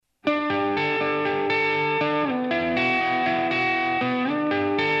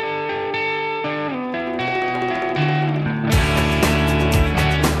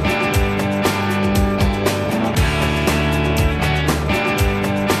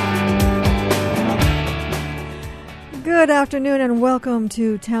Good afternoon and welcome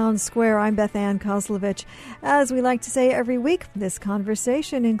to Town Square. I'm Beth Ann Kozlovich. As we like to say every week, this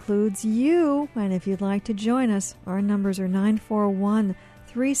conversation includes you. And if you'd like to join us, our numbers are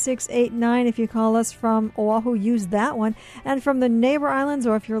 941-3689. If you call us from Oahu, use that one. And from the neighbor islands,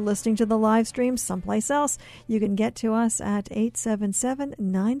 or if you're listening to the live stream someplace else, you can get to us at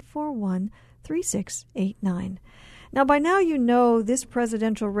 877-941-3689. Now, by now you know this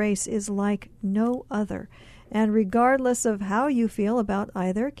presidential race is like no other. And regardless of how you feel about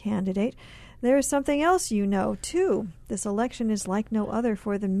either candidate, there is something else you know, too. This election is like no other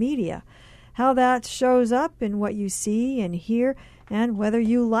for the media. How that shows up in what you see and hear, and whether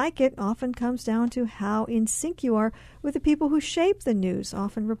you like it, often comes down to how in sync you are with the people who shape the news,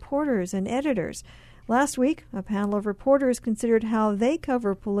 often reporters and editors. Last week, a panel of reporters considered how they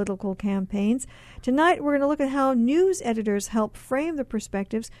cover political campaigns. Tonight, we're going to look at how news editors help frame the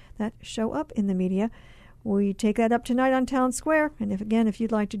perspectives that show up in the media. We take that up tonight on Town Square. And if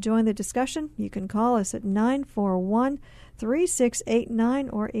you'd like to join the discussion, you can call us at 941-3689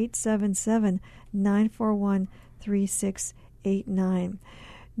 or 877-941-3689.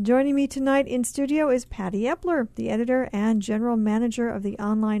 Joining me tonight in studio is Patti Epler, the editor and general manager of the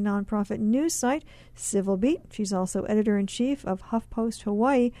online nonprofit news site Civil Beat. She's also editor-in-chief of HuffPost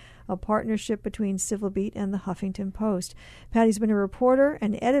Hawaii, a partnership between Civil Beat and the Huffington Post. Patti's been a reporter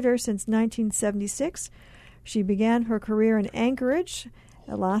and editor since 1976. She began her career in Anchorage,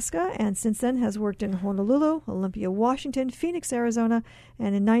 Alaska, and since then has worked in Honolulu, Olympia, Washington, Phoenix, Arizona,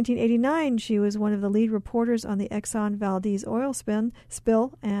 and in 1989 she was one of the lead reporters on the Exxon Valdez oil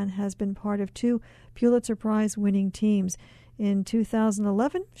spill and has been part of 2 Pulitzer Prize-winning teams. In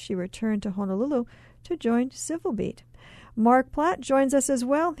 2011, she returned to Honolulu to join Civil Beat. Mark Platte joins us as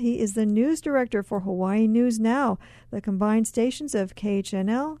well. He is the news director for Hawaii News Now, the combined stations of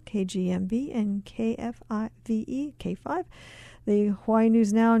KHNL, KGMB, and KFIVE, K5. The Hawaii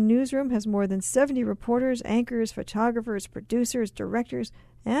News Now newsroom has more than 70 reporters, anchors, photographers, producers, directors,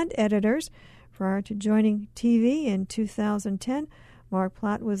 and editors. Prior to joining TV in 2010, Mark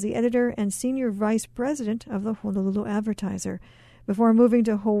Platte was the editor and senior vice president of the Honolulu Advertiser. Before moving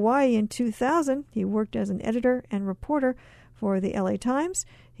to Hawaii in 2000, he worked as an editor and reporter for the LA Times.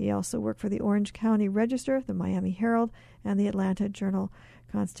 He also worked for the Orange County Register, the Miami Herald, and the Atlanta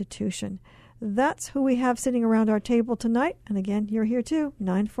Journal-Constitution. That's who we have sitting around our table tonight. And again, you're here too,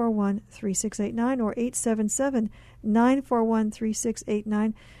 941-3689 or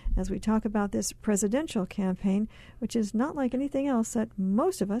 877-941-3689 as we talk about this presidential campaign, which is not like anything else that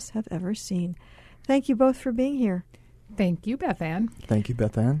most of us have ever seen. Thank you both for being here. Thank you, Beth Ann. Thank you,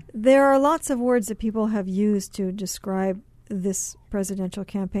 Beth Ann. There are lots of words that people have used to describe this presidential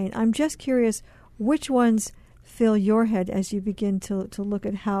campaign. I'm just curious which ones fill your head as you begin to look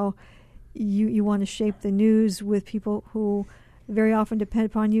at how you want to shape the news with people who very often depend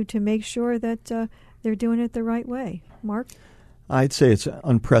upon you to make sure that they're doing it the right way. Mark? I'd say it's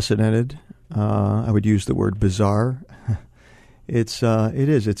unprecedented. I would use the word bizarre. It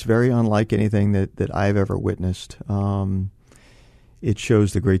is. It's very unlike anything that I've ever witnessed. It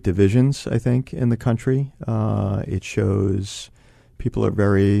shows the great divisions, I think, in the country. It shows people are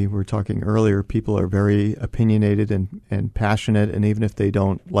we were talking earlier, people are very opinionated and passionate, and even if they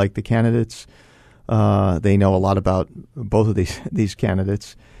don't like the candidates, they know a lot about both of these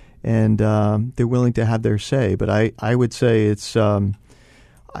candidates, and they're willing to have their say. But I would say it's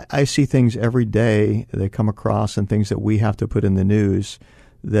I see things every day that come across and things that we have to put in the news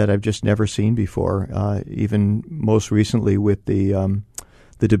that I've just never seen before. Even most recently with the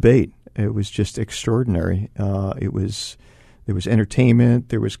debate, it was just extraordinary. There was entertainment,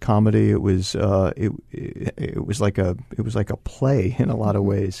 there was comedy. It was like a play in a lot of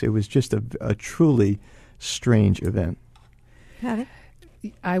ways. It was just a truly strange event. Patty?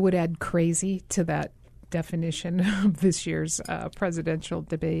 I would add crazy to that definition of this year's presidential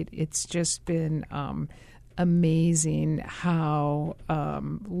debate. It's just been amazing how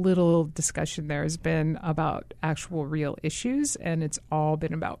little discussion there has been about actual real issues, and it's all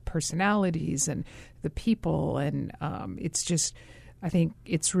been about personalities and the people, and it's just, I think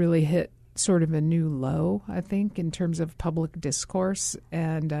it's really hit sort of a new low, I think, in terms of public discourse,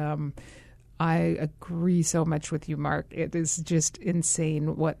 and I agree so much with you, Mark. It is just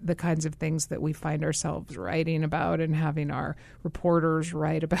insane what the kinds of things that we find ourselves writing about and having our reporters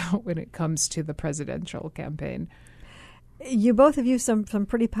write about when it comes to the presidential campaign. You both have used some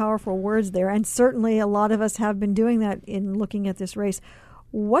pretty powerful words there, and certainly a lot of us have been doing that in looking at this race.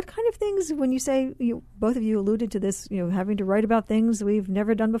 What kind of things, when you say, both of you alluded to this, having to write about things we've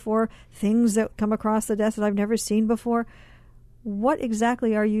never done before, things that come across the desk that I've never seen before, What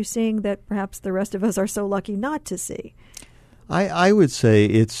exactly are you seeing that perhaps the rest of us are so lucky not to see? I would say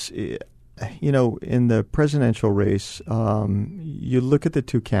it's, in the presidential race, you look at the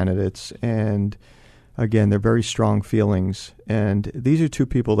two candidates, and again, they're very strong feelings. And these are two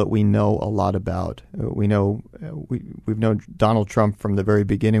people that we know a lot about. We've known Donald Trump from the very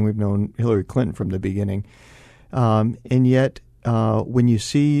beginning. We've known Hillary Clinton from the beginning. And yet, when you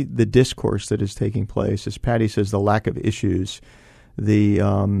see the discourse that is taking place, as Patti says, the lack of issues,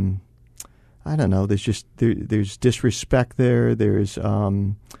 I don't know. There's disrespect there. There's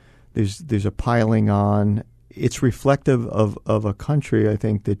a piling on. It's reflective of a country, I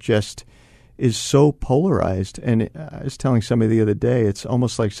think, that just is so polarized. And I was telling somebody the other day, it's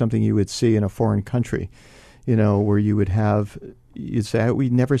almost like something you would see in a foreign country, where you'd say, we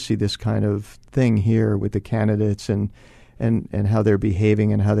never see this kind of thing here with the candidates and how they're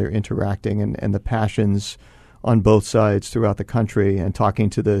behaving and how they're interacting and the passions on both sides throughout the country and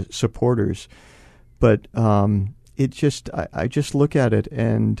talking to the supporters. But I just look at it,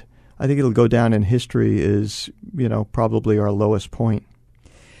 and I think it'll go down in history as, probably our lowest point.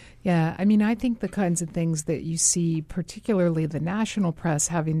 Yeah, I mean, I think the kinds of things that you see, particularly the national press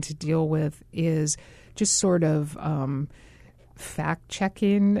having to deal with, is just sort of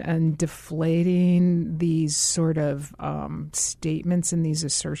fact-checking and deflating these sort of statements and these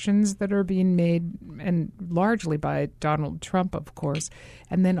assertions that are being made, and largely by Donald Trump, of course.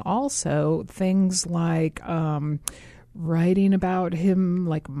 And then also things like writing about him,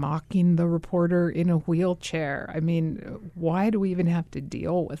 like mocking the reporter in a wheelchair. I mean, why do we even have to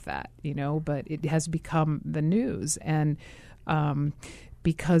deal with that, But it has become the news. And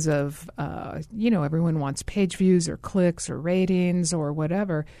because of, everyone wants page views or clicks or ratings or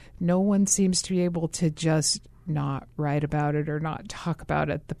whatever, no one seems to be able to just not write about it or not talk about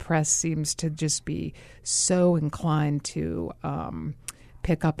it. The press seems to just be so inclined to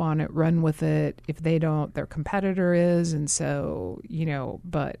pick up on it, run with it. If they don't, their competitor is. And so,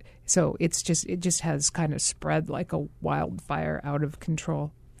 it just has kind of spread like a wildfire out of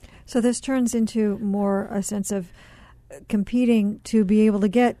control. So this turns into more a sense of competing to be able to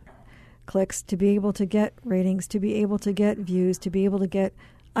get clicks, to be able to get ratings, to be able to get views, to be able to get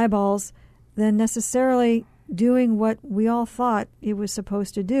eyeballs, than necessarily doing what we all thought it was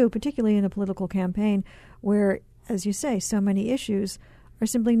supposed to do, particularly in a political campaign where, as you say, so many issues are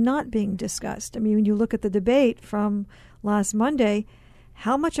simply not being discussed. I mean, when you look at the debate from last Monday,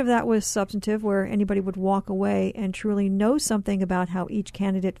 how much of that was substantive, where anybody would walk away and truly know something about how each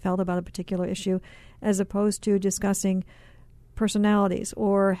candidate felt about a particular issue, as opposed to discussing personalities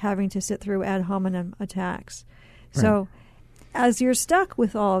or having to sit through ad hominem attacks. Right. So as you're stuck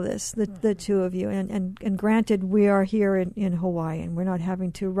with all of this, the two of you, and granted, we are here in Hawaii, and we're not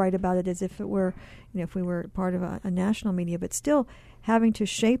having to write about it as if it were, if we were part of a national media, but still having to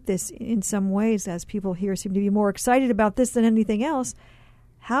shape this in some ways, as people here seem to be more excited about this than anything else.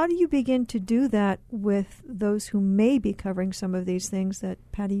 How do you begin to do that with those who may be covering some of these things that,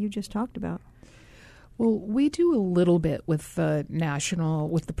 Patti, you just talked about? Well, we do a little bit with the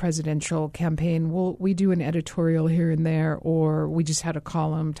presidential campaign. We do an editorial here and there, or we just had a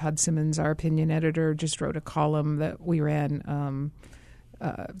column. Todd Simmons, our opinion editor, just wrote a column that we ran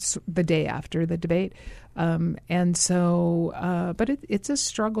the day after the debate. And so, but it's a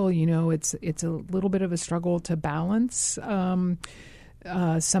struggle, it's a little bit of a struggle to balance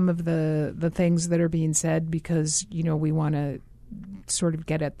some of the things that are being said, because, we want to sort of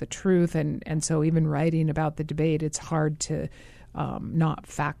get at the truth. And so even writing about the debate, it's hard to not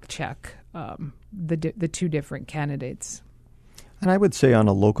fact check the two different candidates. And I would say on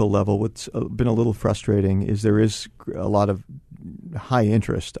a local level, what's been a little frustrating is there is a lot of high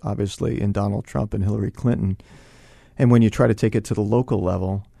interest, obviously, in Donald Trump and Hillary Clinton. And when you try to take it to the local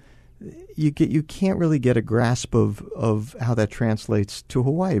level, you can't really get a grasp of how that translates to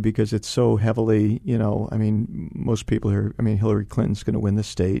Hawaii, because it's so heavily, most people here, Hillary Clinton's going to win the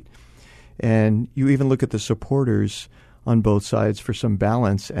state. And you even look at the supporters on both sides for some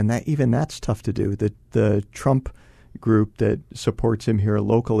balance, and that's tough to do. The Trump group that supports him here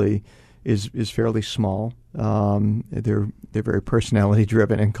locally is fairly small. They're very personality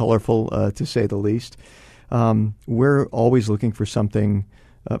driven and colorful, to say the least. We're always looking for something,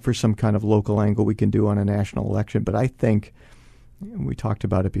 for some kind of local angle we can do on a national election. But I think, we talked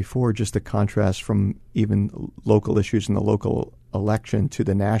about it before, just the contrast from even local issues in the local election to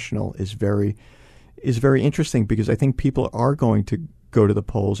the national is very interesting, because I think people are going to go to the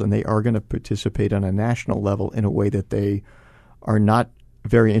polls and they are going to participate on a national level in a way that they are not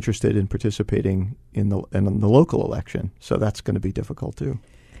very interested in participating in the local election. So that's going to be difficult too.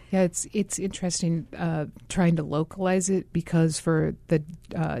 Yeah, it's interesting trying to localize it, because for the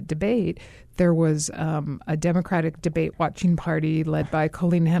debate, there was a Democratic debate watching party led by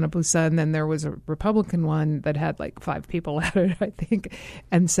Colleen Hanabusa, and then there was a Republican one that had like 5 people at it, I think.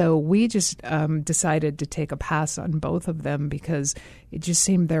 And so we just decided to take a pass on both of them, because it just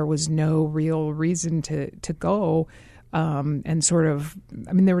seemed there was no real reason to go. And sort of,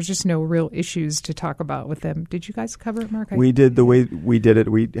 I mean, there was just no real issues to talk about with them. Did you guys cover it, Mark? We did the way we did it.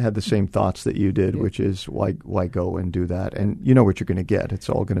 We had the same thoughts that you did, which is why go and do that? And you know what you're going to get. It's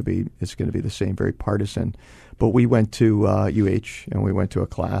going to be the same, very partisan. But we went to UH, and we went to a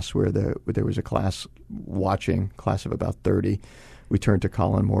class where there was a class of about 30. We turned to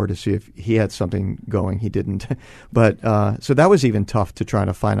Colin Moore to see if he had something going. He didn't. But so that was even tough to try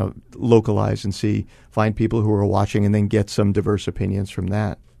to localize and find people who were watching and then get some diverse opinions from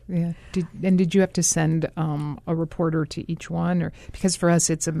that. Yeah. Did you have to send a reporter to each one? Or because for us,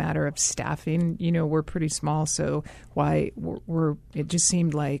 it's a matter of staffing. You know, we're pretty small, so it just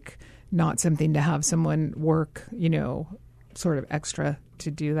seemed like not something to have someone work, you know, sort of extra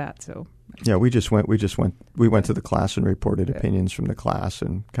to do that. So. Yeah, we went to the class and reported opinions from the class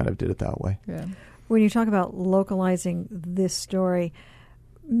and kind of did it that way. Yeah. When you talk about localizing this story,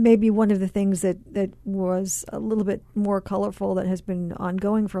 maybe one of the things that was a little bit more colorful that has been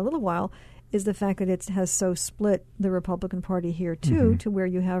ongoing for a little while is the fact that it has so split the Republican Party here, too, to where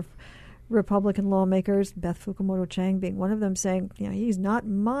you have Republican lawmakers, Beth Fukumoto Chang being one of them, saying, you know, he's not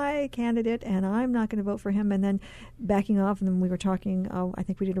my candidate and I'm not going to vote for him, and then backing off. And then we were talking, I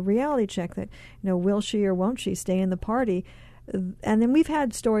think we did a reality check that, you know, will she or won't she stay in the party? And then we've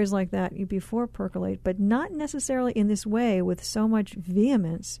had stories like that before percolate, but not necessarily in this way with so much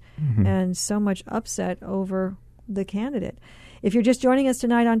vehemence and so much upset over the candidate. If you're just joining us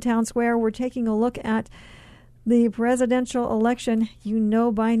tonight on Town Square, we're taking a look at the presidential election. You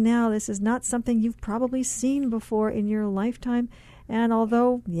know by now this is not something you've probably seen before in your lifetime. And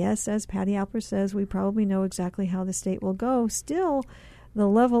although, yes, as Patti Epler says, we probably know exactly how the state will go, still the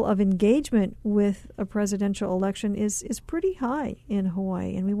level of engagement with a presidential election is pretty high in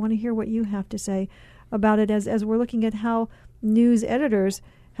Hawaii. And we want to hear what you have to say about it as we're looking at how news editors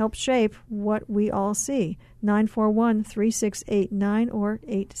help shape what we all see. 941-3689 or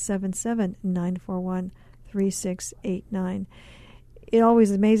 877-941-3689. It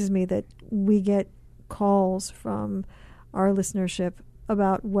always amazes me that we get calls from our listenership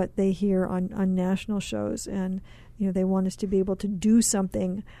about what they hear on national shows, and you know they want us to be able to do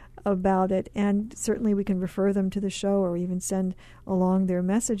something about it. And certainly we can refer them to the show or even send along their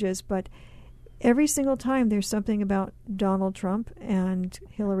messages. But every single time there's something about Donald Trump and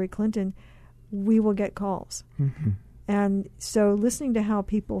Hillary Clinton, we will get calls. And so listening to how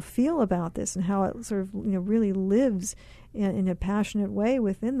people feel about this and how it sort of really lives in a passionate way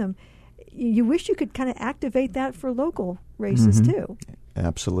within them, you wish you could kind of activate that for local races too.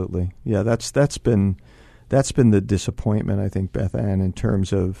 Absolutely. Yeah, that's been the disappointment, I think, Beth Ann, in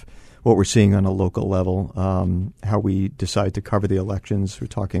terms of what we're seeing on a local level, how we decide to cover the elections. We're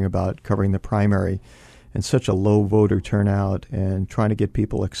talking about covering the primary and such a low voter turnout and trying to get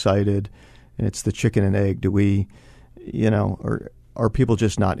people excited. And it's the chicken and egg. Do we... or are people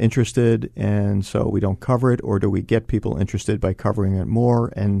just not interested and so we don't cover it, or do we get people interested by covering it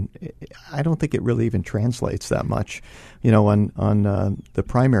more? And I don't think it really even translates that much. On the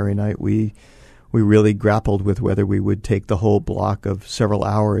primary night, we really grappled with whether we would take the whole block of several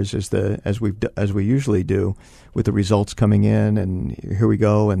hours as we usually do, with the results coming in, and here we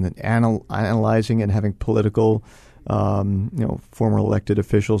go, and then analyzing and having political, former elected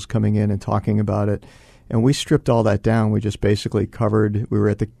officials coming in and talking about it. And we stripped all that down. We just basically covered. We were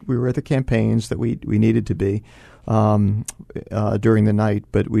at the campaigns that we needed to be during the night,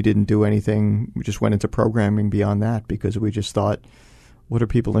 but we didn't do anything. We just went into programming beyond that because we just thought, what are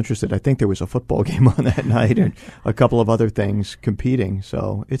people interested? I think there was a football game on that night and a couple of other things competing.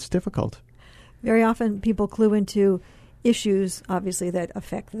 So it's difficult. Very often people clue into issues, obviously, that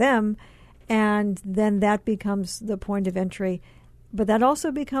affect them, and then that becomes the point of entry. But that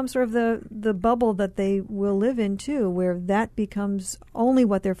also becomes sort of the bubble that they will live in, too, where that becomes only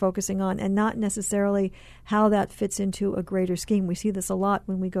what they're focusing on and not necessarily how that fits into a greater scheme. We see this a lot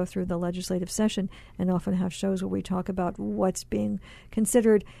when we go through the legislative session and often have shows where we talk about what's being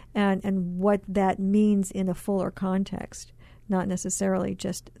considered and what that means in a fuller context, not necessarily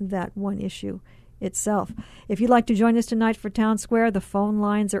just that one issue itself. If you'd like to join us tonight for Town Square, the phone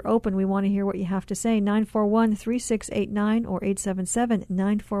lines are open. We want to hear what you have to say. 941-3689 or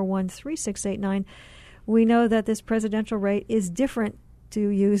 877-941-3689. We know that this presidential race is different to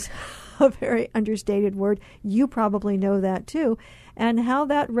use a very understated word. You probably know that too. And how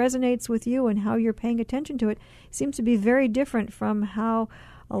that resonates with you and how you're paying attention to it seems to be very different from how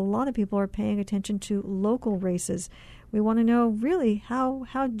a lot of people are paying attention to local races. We want to know really how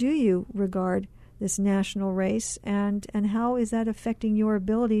do you regard this national race, and how is that affecting your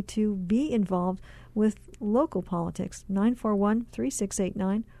ability to be involved with local politics?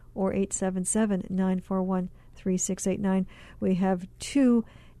 941-3689 or 877-941-3689. We have two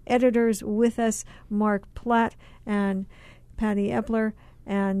editors with us, Mark Platte and Patti Epler,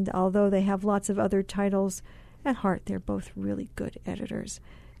 and although they have lots of other titles, at heart they're both really good editors.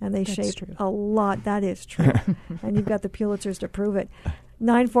 And they shape a lot. That is true. And you've got the Pulitzers to prove it.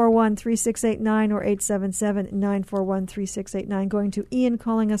 941-3689 or 877-941-3689. Going to Ian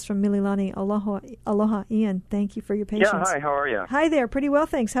calling us from Mililani. Aloha, Ian. Thank you for your patience. Yeah, hi, how are you? Hi there. Pretty well,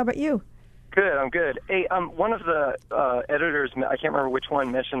 thanks. How about you? Good, I'm good. Hey, one of the editors, I can't remember which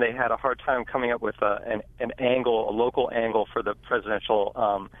one, mentioned they had a hard time coming up with an angle, a local angle for the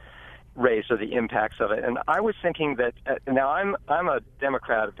presidential race or the impacts of it. And I was thinking that now I'm a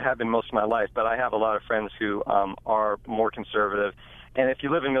Democrat, have been most of my life, but I have a lot of friends who are more conservative. And if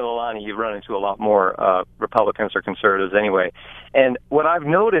you live in Mililani, you run into a lot more Republicans or conservatives anyway. And what I've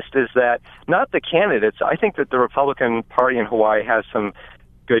noticed is that not the candidates. I think that the Republican Party in Hawaii has some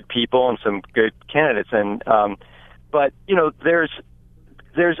good people and some good candidates. And but you know, there's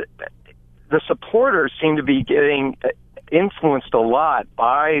the supporters seem to be getting influenced a lot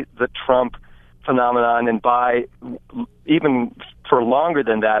by the Trump phenomenon, and by, even for longer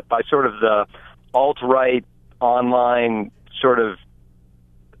than that, by sort of the alt-right online sort of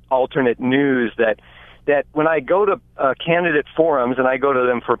alternate news that when I go to candidate forums, and I go to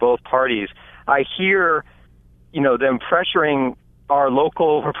them for both parties, I hear, you know, them pressuring our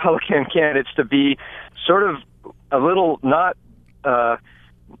local Republican candidates to be sort of a little not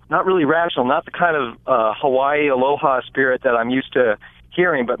really rational, not the kind of Hawaii aloha spirit that I'm used to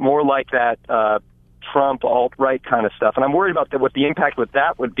hearing, but more like that Trump alt-right kind of stuff. And I'm worried about what the impact with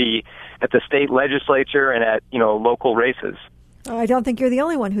that would be at the state legislature and at, you know, local races. I don't think you're the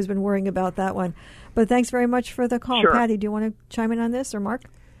only one who's been worrying about that one. But thanks very much for the call. Sure. Patty, do you want to chime in on this, or Mark?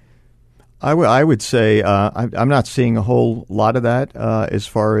 I would say I'm not seeing a whole lot of that as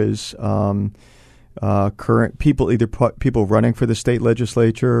far as current people, either people running for the state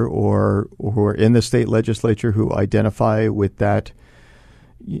legislature or who are in the state legislature who identify with that,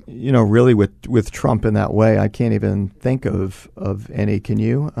 you know, really with Trump in that way. I can't even think of any. Can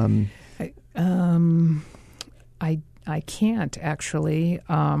you? I can't actually.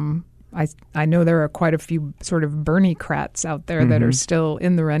 I know there are quite a few sort of Bernie-crats out there that are still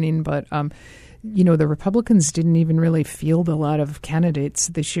in the running, but you know, the Republicans didn't even really field a lot of candidates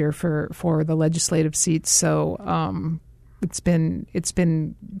this year for the legislative seats. So it's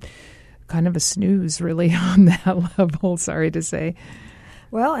been kind of a snooze, really, on that level. Sorry to say.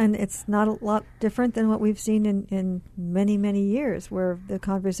 Well, and it's not a lot different than what we've seen in many, many years, where the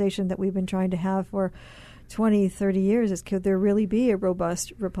conversation that we've been trying to have for 20, 30 years is, could there really be a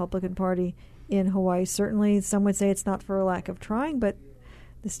robust Republican Party in Hawaii? Certainly, some would say it's not for a lack of trying, but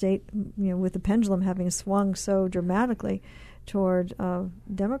the state, you know, with the pendulum having swung so dramatically toward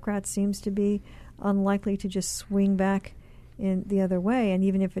Democrats, seems to be unlikely to just swing back in the other way. And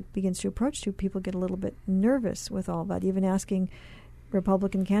even if it begins to approach to, people get a little bit nervous with all that. Even asking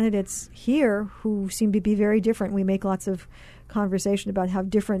Republican candidates here, who seem to be very different. We make lots of conversation about how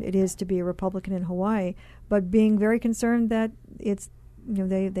different it is to be a Republican in Hawaii, but being very concerned that it's, you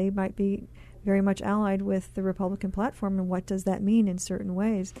know, they might be very much allied with the Republican platform, and what does that mean in certain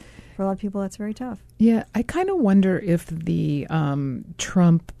ways? For a lot of people, that's very tough. Yeah, I kind of wonder if the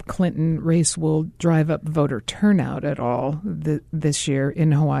Trump-Clinton race will drive up voter turnout at all this year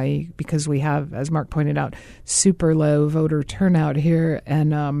in Hawaii, because we have, as Mark pointed out, super low voter turnout here,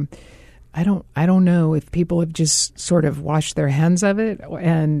 and I don't know if people have just sort of washed their hands of it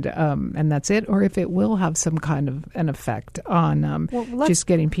and that's it, or if it will have some kind of an effect on just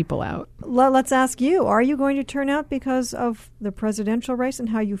getting people out. Let's ask you: are you going to turn out because of the presidential race and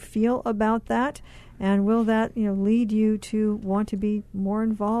how you feel about that? And will that, you know, lead you to want to be more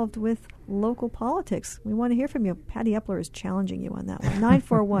involved with local politics? We want to hear from you. Patti Epler is challenging you on that one.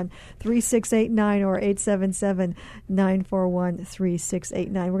 941-3689 or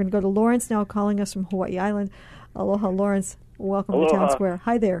 877-941-3689. We're going to go to Lawrence now, calling us from Hawaii Island. Aloha, Lawrence. Welcome to Town Square.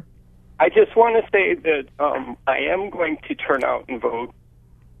 Hi there. I just want to say that I am going to turn out and vote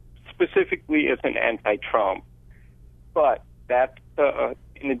specifically as an anti-Trump, but that's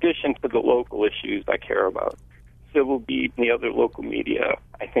in addition to the local issues I care about. Civil Beat and the other local media,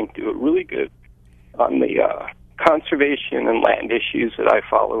 I think, do a really good on the conservation and land issues that I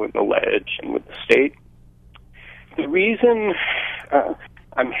follow in the ledge and with the state. The reason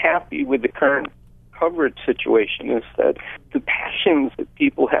I'm happy with the current coverage situation is that the passions that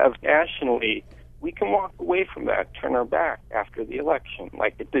people have nationally, we can walk away from that, turn our back after the election,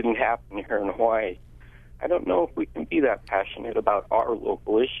 like it didn't happen here in Hawaii. I don't know if we can be that passionate about our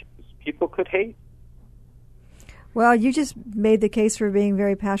local issues. People could hate. Well, you just made the case for being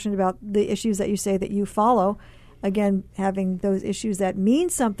very passionate about the issues that you say that you follow. Again, having those issues that mean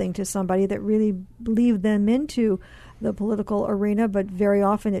something to somebody, that really lead them into the political arena, but very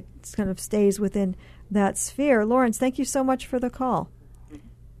often it kind of stays within that sphere. Lawrence, thank you so much for the call.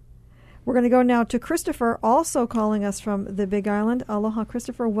 We're going to go now to Christopher, also calling us from the Big Island. Aloha,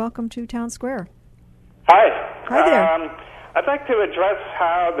 Christopher. Welcome to Town Square. Hi. Hi there. I'd like to address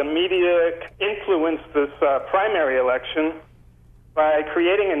how the media influenced this primary election by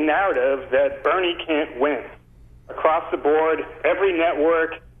creating a narrative that Bernie can't win. Across the board, every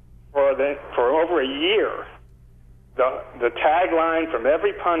network for over a year, the tagline from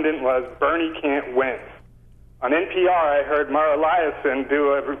every pundit was, Bernie can't win. On NPR, I heard Mara Liasson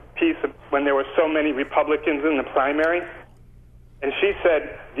do a piece when there were so many Republicans in the primary, and she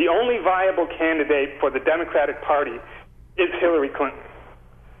said, the only viable candidate for the Democratic Party is Hillary Clinton.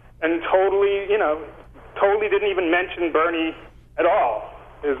 And totally didn't even mention Bernie at all,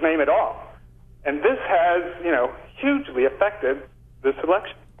 his name at all. And this has, hugely affected this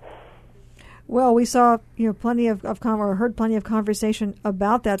election. Well, we saw, plenty of heard plenty of conversation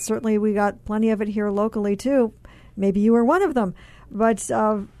about that. Certainly, we got plenty of it here locally too. Maybe you were one of them, but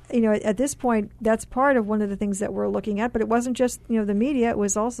at this point, that's part of one of the things that we're looking at. But it wasn't just the media; it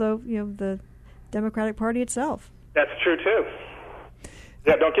was also the Democratic Party itself. That's true too.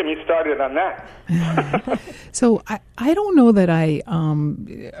 Yeah, don't get me started on that. So I don't know that I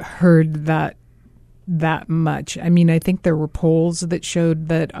heard that much. I mean, I think there were polls that showed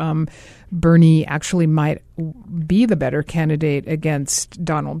that Bernie actually might be the better candidate against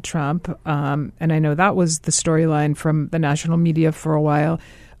Donald Trump. And I know that was the storyline from the national media for a while.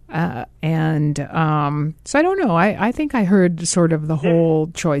 So I don't know. I think I heard sort of the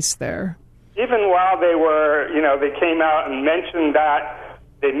whole choice there. Even while they were, they came out and mentioned that,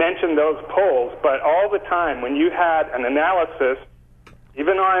 they mentioned those polls, but all the time when you had an analysis,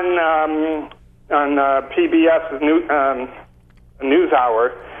 even on PBS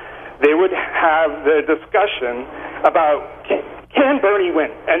NewsHour, they would have the discussion about, can Bernie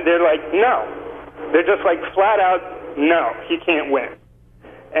win? And they're like, no. They're just like flat out, no, he can't win.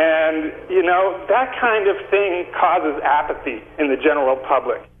 And, that kind of thing causes apathy in the general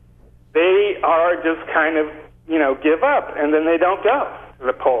public. They are just kind of, give up, and then they don't go to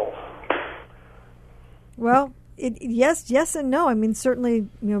the polls. Well, yes and no. I mean, certainly,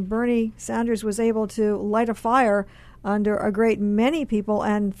 Bernie Sanders was able to light a fire under a great many people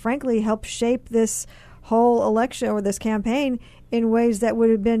and, frankly, help shape this whole election or this campaign in ways that would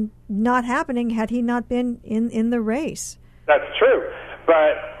have been not happening had he not been in the race. That's true.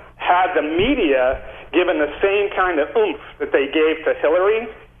 But had the media given the same kind of oomph that they gave to Hillary,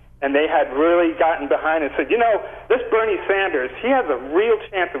 and they had really gotten behind and said, this Bernie Sanders, he has a real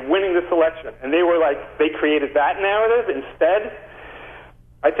chance of winning this election. And they were like, they created that narrative instead.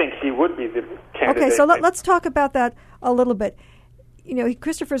 I think he would be the candidate. Okay, so let's talk about that a little bit.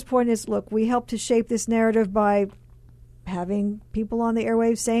 Christopher's point is, look, we helped to shape this narrative by having people on the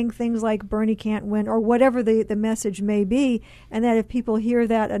airwaves saying things like Bernie can't win or whatever the message may be, and that if people hear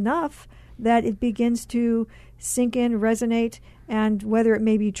that enough, that it begins to sink in, resonate, and whether it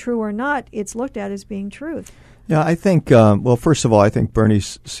may be true or not, it's looked at as being truth. Yeah, I think, first of all, I think Bernie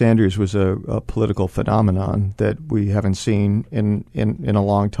Sanders was a political phenomenon that we haven't seen in a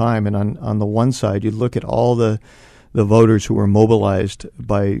long time. And on the one side, you look at all the voters who were mobilized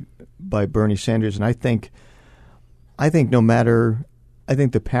by Bernie Sanders, and I think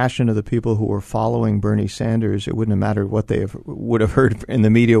the passion of the people who were following Bernie Sanders, it wouldn't have mattered what they would have heard in the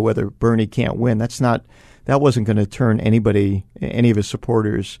media, whether Bernie can't win. That wasn't going to turn any of his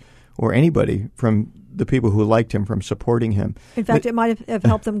supporters or anybody from the people who liked him from supporting him. In fact, it might have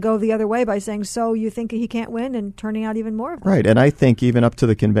helped them go the other way by saying, so you think he can't win, and turning out even more of them. Right, and I think even up to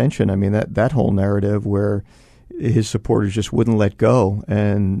the convention, I mean, that whole narrative where his supporters just wouldn't let go,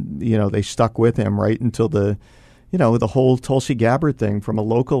 and, they stuck with him right until the whole Tulsi Gabbard thing from a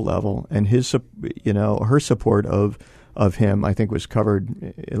local level, and her support of him, I think, was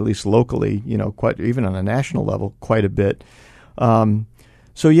covered, at least locally, quite even on a national level, quite a bit.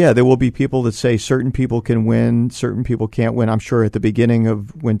 So, yeah, there will be people that say certain people can win, certain people can't win. I'm sure at the beginning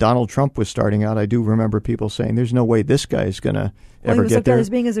of when Donald Trump was starting out, I do remember people saying, there's no way this guy is going to ever get there. He was looked at as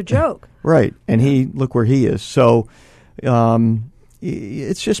being as a joke. Right. And look where he is. So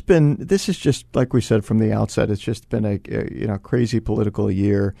it's just been, this is just, like we said from the outset, it's just been a crazy political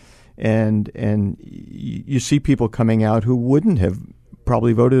year. And you see people coming out who wouldn't have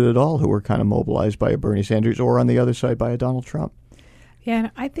probably voted at all, who were kind of mobilized by a Bernie Sanders or on the other side by a Donald Trump. Yeah,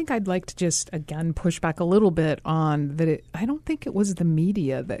 and I think I'd like to just, again, push back a little bit on that. I don't think it was the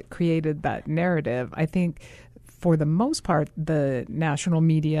media that created that narrative. I think for the most part, the national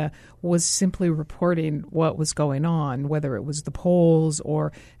media was simply reporting what was going on, whether it was the polls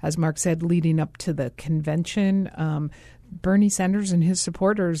or, as Mark said, leading up to the convention. Bernie Sanders and his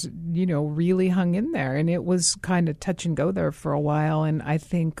supporters, really hung in there, and it was kind of touch and go there for a while. And I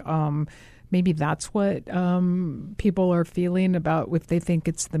think maybe that's what people are feeling about if they think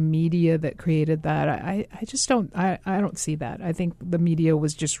it's the media that created that. I just don't. I don't see that. I think the media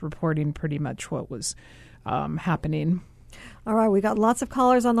was just reporting pretty much what was happening. All right, we got lots of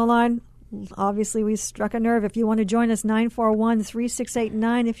callers on the line. Obviously, we struck a nerve. If you want to join us,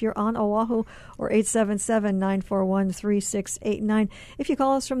 941-3689 if you're on Oahu, or 877-941-3689 if you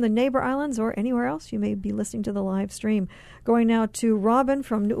call us from the neighbor islands or anywhere else you may be listening to the live stream. Going now to Robin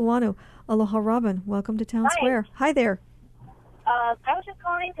from Nu'uanu. Aloha, Robin. Welcome to Town Square. Hi there. I was just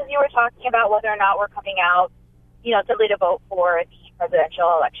calling because you were talking about whether or not we're coming out, to lead a vote for the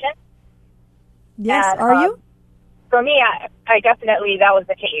presidential election. Yes, and, are you? For me, I definitely, that was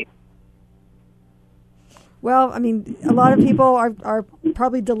the case. Well, I mean, a lot of people are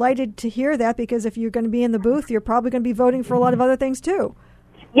probably delighted to hear that, because if you're going to be in the booth, you're probably going to be voting for a lot of other things too.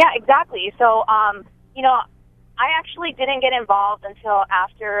 Yeah, exactly. So, I actually didn't get involved until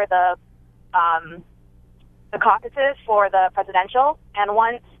after the caucuses for the presidential, and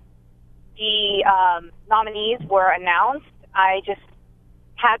once the nominees were announced, I just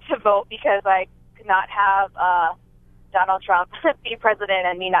had to vote because I could not have Donald Trump be president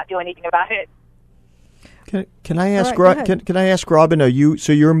and me not do anything about it. Can I ask? Can I ask Robin?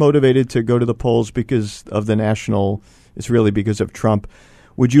 You're motivated to go to the polls because of the national? It's really because of Trump.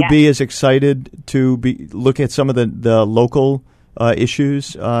 Would you be as excited to be look at some of the local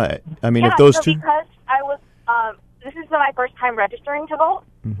issues? If those two. Because I was, this is my first time registering to vote,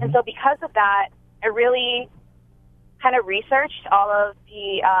 and so because of that, I really kind of researched all of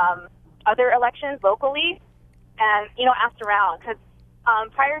the other elections locally, and asked around, because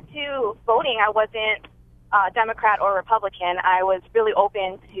prior to voting, I wasn't Democrat or Republican. I was really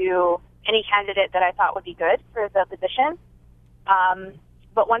open to any candidate that I thought would be good for the position.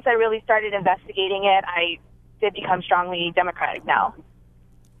 But once I really started investigating it, I did become strongly Democratic now.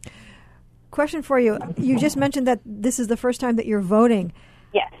 Question for you. You just mentioned that this is the first time that you're voting.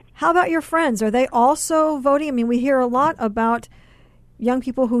 Yes. How about your friends? Are they also voting? I mean, we hear a lot about young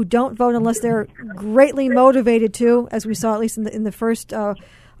people who don't vote unless they're greatly motivated to, as we saw at least in the first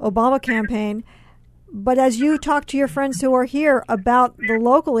Obama campaign. But as you talk to your friends who are here about the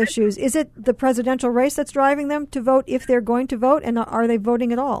local issues, is it the presidential race that's driving them to vote if they're going to vote, and are they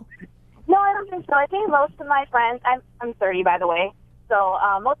voting at all? No, I don't think so. I think most of my friends, I'm 30, by the way, so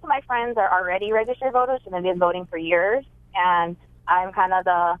most of my friends are already registered voters and they've been voting for years, and I'm kind of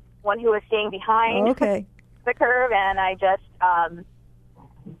the one who is staying behind the curve, and I just,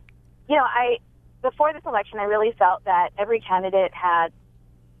 before this election, I really felt that every candidate had,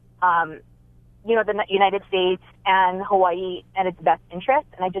 the United States and Hawaii and its best interest,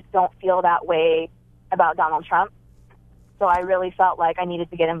 and I just don't feel that way about Donald Trump. So I really felt like I needed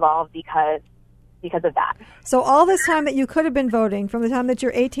to get involved because of that. So all this time that you could have been voting, from the time that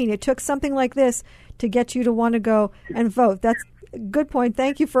you're 18, it took something like this to get you to want to go and vote. That's a good point.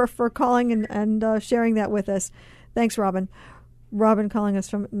 Thank you for calling and sharing that with us. Thanks, Robin. Robin calling us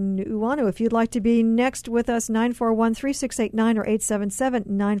from Nu'uanu. If you'd like to be next with us, 941-3689 or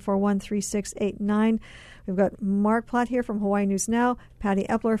 877-941-3689. We've got Mark Platte here from Hawaii News Now, Patti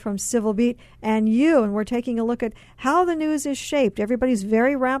Epler from Civil Beat, and we're taking a look at how the news is shaped. Everybody's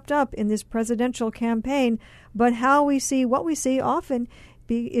very wrapped up in this presidential campaign, but what we see often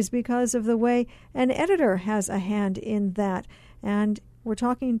is because of the way an editor has a hand in that. And we're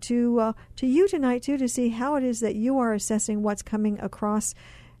talking to you tonight, too, to see how it is that you are assessing what's coming across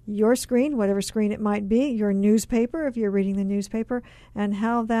your screen, whatever screen it might be, your newspaper, if you're reading the newspaper, and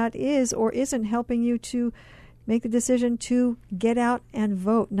how that is or isn't helping you to make the decision to get out and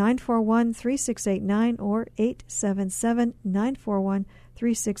vote. 941-3689 or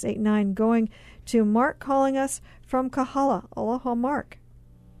 877-941-3689. Going to Mark calling us from Kahala. Aloha, Mark.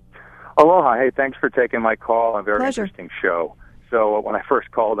 Aloha. Hey, thanks for taking my call. A very Pleasure. Interesting show. So when I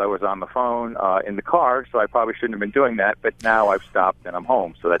first called, I was on the phone in the car, so I probably shouldn't have been doing that. But now I've stopped and I'm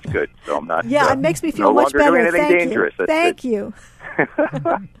home, so that's good. So I'm not. Yeah, it makes me feel no much longer better. doing anything Thank dangerous. you. Thank you.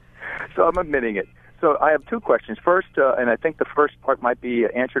 So I'm admitting it. So I have two questions. First, and I think the first part might be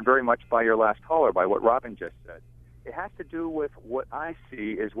answered very much by your last caller, by what Robin just said. It has to do with what I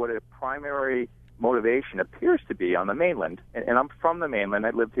see is what a primary motivation appears to be on the mainland. And I'm from the mainland.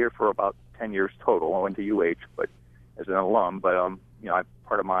 I lived here for about 10 years total. I went to UH, but as an alum. But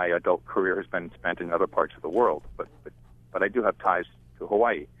part of my adult career has been spent in other parts of the world. But I do have ties to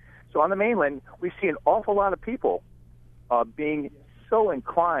Hawaii. So on the mainland, we see an awful lot of people being so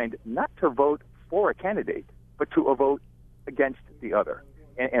inclined not to vote for a candidate, but to vote against the other.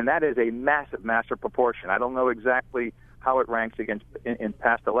 And that is a massive, massive proportion. I don't know exactly how it ranks against in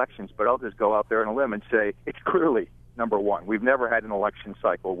past elections, but I'll just go out there on a limb and say it's clearly number one. We've never had an election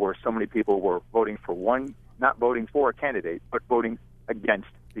cycle where so many people were voting for one, not voting for a candidate, but voting against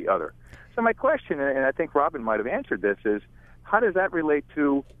the other. So my question, and I think Robin might have answered this, is how does that relate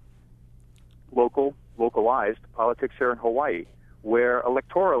to localized politics here in Hawaii, where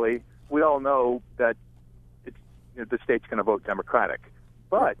electorally we all know that the state's going to vote Democratic.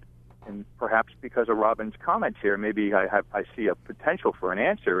 But, and perhaps because of Robin's comments here, maybe I see a potential for an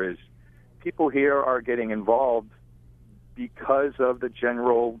answer, is people here are getting involved because of the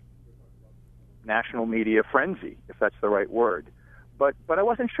general national media frenzy, if that's the right word. But I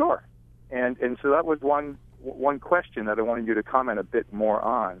wasn't sure. And so that was one question that I wanted you to comment a bit more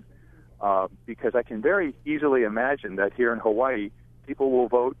on, because I can very easily imagine that here in Hawaii, people will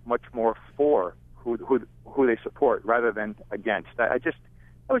vote much more for who they support rather than against. That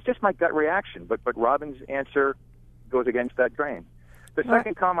was just my gut reaction. But Robin's answer goes against that grain. The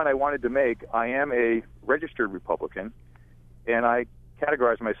second comment I wanted to make, I am a registered Republican, and I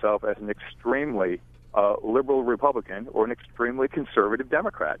categorize myself as an extremely liberal Republican or an extremely conservative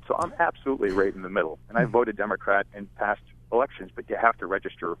Democrat. So I'm absolutely right in the middle. And I voted Democrat in past elections, but you have to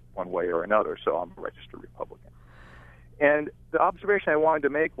register one way or another, so I'm a registered Republican. And the observation I wanted to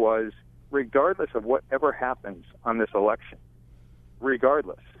make was, regardless of whatever happens on this election,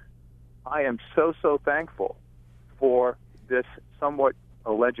 regardless, I am so thankful for this somewhat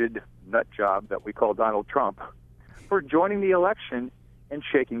alleged nut job that we call Donald Trump for joining the election and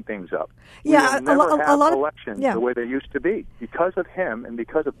shaking things up. Yeah, we will never have a lot of elections the way they used to be. Because of him and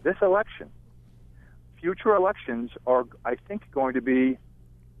because of this election, future elections are, I think, going to be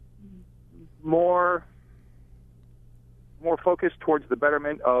more focused towards the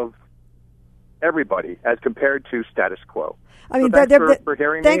betterment of everybody as compared to status quo. I mean, so thanks for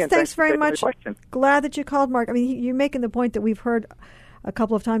hearing me. Thanks very much. Glad that you called, Mark. I mean, you're making the point that we've heard a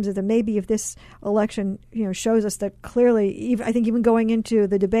couple of times, that maybe if this election, shows us that clearly, I think even going into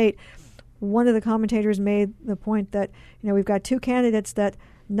the debate, one of the commentators made the point that, we've got two candidates that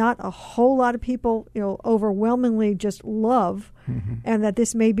not a whole lot of people, overwhelmingly just love, and that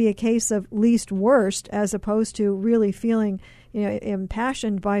this may be a case of least worst, as opposed to really feeling,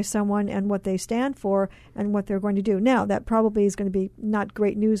 impassioned by someone and what they stand for and what they're going to do. Now, that probably is going to be not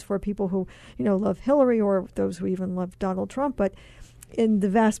great news for people who, love Hillary or those who even love Donald Trump, but in the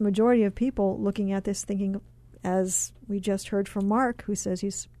vast majority of people looking at this, thinking, as we just heard from Mark, who says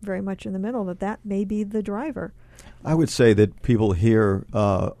he's very much in the middle, that may be the driver. I would say that people here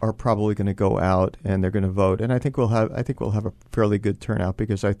are probably going to go out and they're going to vote, and I think we'll have a fairly good turnout,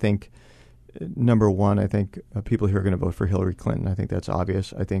 because I think, number one, I think people here are going to vote for Hillary Clinton. I think that's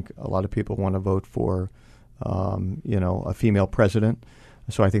obvious. I think a lot of people want to vote for a female president,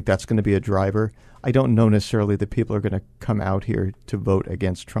 so I think that's going to be a driver. I don't know necessarily that people are going to come out here to vote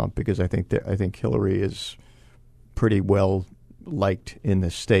against Trump, because I think Hillary is pretty well liked in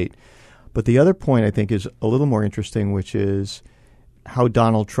this state. But the other point I think is a little more interesting, which is how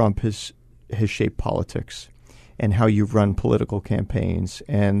Donald Trump has shaped politics and how you've run political campaigns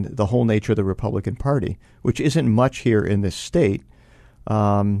and the whole nature of the Republican Party, which isn't much here in this state.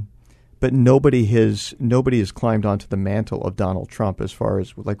 But nobody has climbed onto the mantle of Donald Trump, as far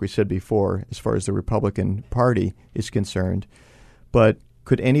as, like we said before, as far as the Republican Party is concerned. But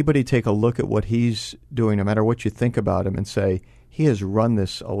could anybody take a look at what he's doing, no matter what you think about him, and say, he has run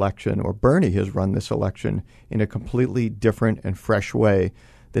this election, or Bernie has run this election in a completely different and fresh way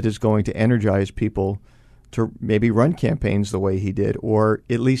that is going to energize people to maybe run campaigns the way he did, or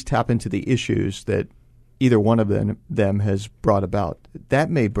at least tap into the issues that either one of them has brought about. That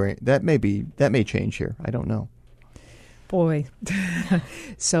may change here. I don't know. Boy.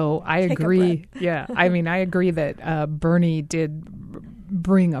 So I agree. Yeah. I mean, I agree that Bernie did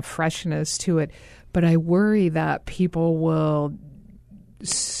bring a freshness to it, but I worry that people will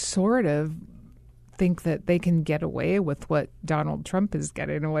sort of think that they can get away with what Donald Trump is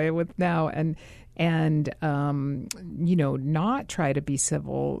getting away with now, and not try to be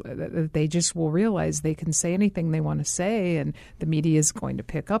civil. They just will realize they can say anything they want to say, and the media is going to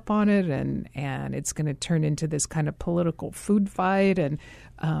pick up on it, and it's going to turn into this kind of political food fight. And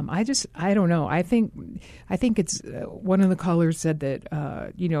I don't know. I think it's one of the callers said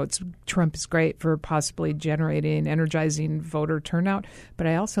that Trump is great for possibly generating, energizing voter turnout, but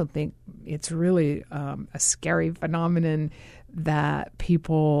I also think it's really a scary phenomenon that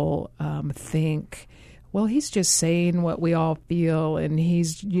people think, well, he's just saying what we all feel, and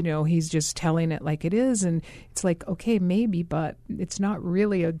he's just telling it like it is, and it's like, okay, maybe, but it's not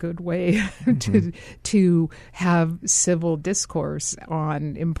really a good way to have civil discourse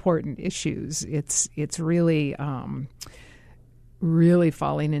on important issues. It's really really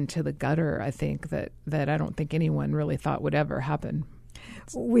falling into the gutter. I think that I don't think anyone really thought would ever happen.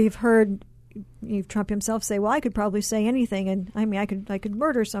 We've heard Trump himself say, well, I could probably say anything, and I could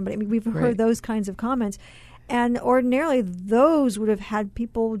murder somebody. I mean, we've heard those kinds of comments, and ordinarily those would have had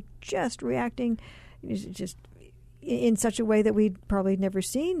people just reacting just in such a way that we'd probably never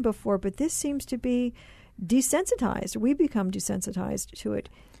seen before. But this seems to be desensitized. We become desensitized to it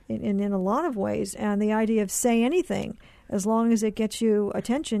in a lot of ways, and the idea of say anything as long as it gets you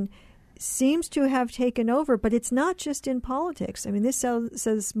attention seems to have taken over, but it's not just in politics. I mean, this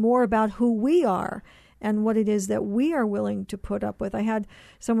says more about who we are and what it is that we are willing to put up with. I had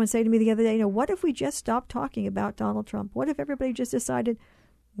someone say to me the other day, what if we just stopped talking about Donald Trump? What if everybody just decided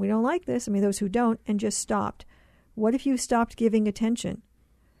we don't like this? I mean, those who don't, and just stopped. What if you stopped giving attention?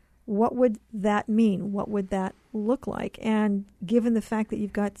 What would that mean? What would that look like? And given the fact that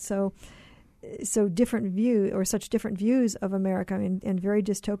you've got so different view, or such different views of America, and very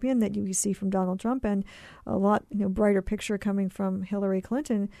dystopian that you see from Donald Trump, and a lot brighter picture coming from Hillary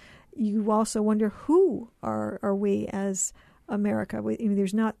Clinton, you also wonder, who are we as America?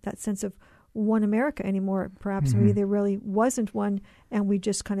 There's not that sense of one America anymore. Perhaps maybe there really wasn't one, and we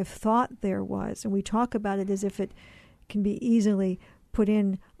just kind of thought there was, and we talk about it as if it can be easily put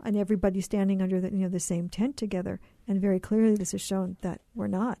in, and everybody standing under the same tent together. And very clearly, this has shown that we're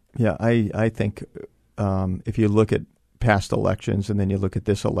not. Yeah, I think if you look at past elections and then you look at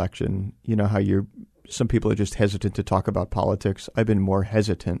this election, how some people are just hesitant to talk about politics. I've been more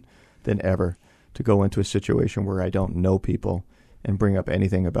hesitant than ever to go into a situation where I don't know people and bring up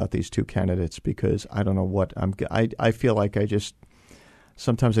anything about these two candidates, because I don't know what I feel like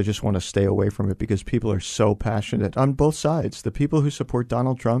sometimes I just want to stay away from it, because people are so passionate on both sides. The people who support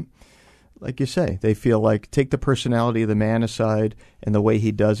Donald Trump, like you say, they feel like, take the personality of the man aside and the way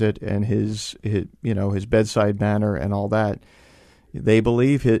he does it, and his bedside manner and all that. They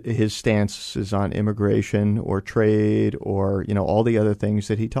believe his stance is on immigration or trade or all the other things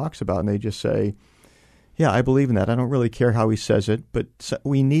that he talks about, and they just say, yeah, I believe in that. I don't really care how he says it, but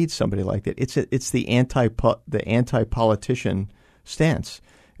we need somebody like that. It's the anti-politician stance,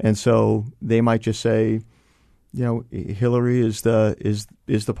 and so they might just say, Hillary is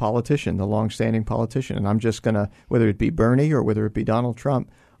the politician, the long-standing politician, and I'm just gonna, whether it be Bernie or whether it be Donald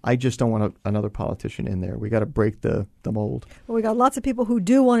Trump, I just don't want another politician in there. We got to break the mold. Well, we got lots of people who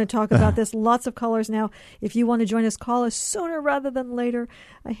do want to talk about this. Lots of callers now. If you want to join us, call us sooner rather than later.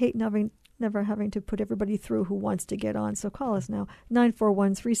 I hate never having to put everybody through who wants to get on. So call us now,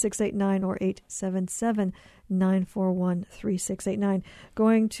 941-3689 or 877-941-3689.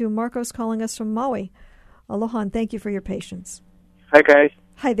 Going to Marcos calling us from Maui. Aloha, and thank you for your patience. Hi, guys.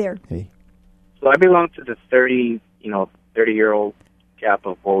 Hi there. Hey. So I belong to the 30-year-old gap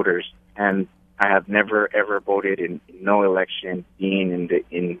of voters, and I have never ever voted in no election. Being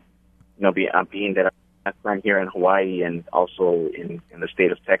that I'm here in Hawaii and also in the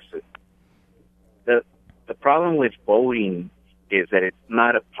state of Texas. The problem with voting is that it's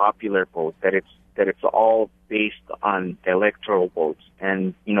not a popular vote. That it's all based on the electoral votes,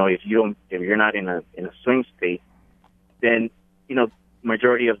 and if you're not in a swing state, then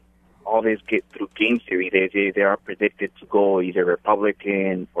majority of all these get through game theory. They are predicted to go either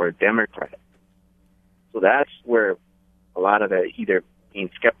Republican or Democrat. So that's where a lot of the either being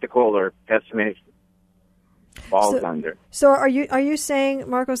skeptical or pessimistic falls under. So are you saying,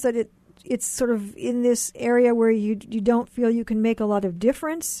 Marcos, that it's sort of in this area where you don't feel you can make a lot of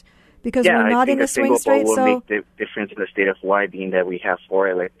difference? Because we're not in the swing state, so will make the difference in the state of Hawaii, being that we have 4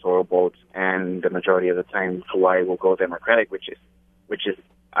 electoral votes, and the majority of the time Hawaii will go Democratic, which is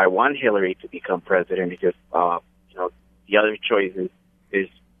I want Hillary to become president, because the other choice is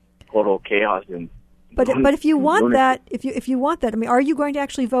total chaos But if you want that, if you want that, I mean, are you going to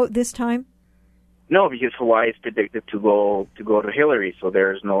actually vote this time? No, because Hawaii is predicted to go to Hillary, so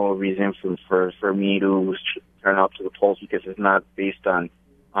there's no reason for me to turn out to the polls because it's not based on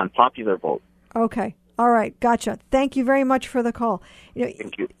popular vote. Okay. All right. Gotcha. Thank you very much for the call.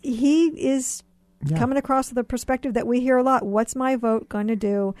 Thank you. He is coming across the perspective that we hear a lot. What's my vote going to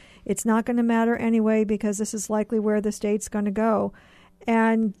do? It's not going to matter anyway because this is likely where the state's going to go.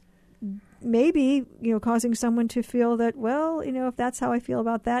 And maybe, causing someone to feel that, well, if that's how I feel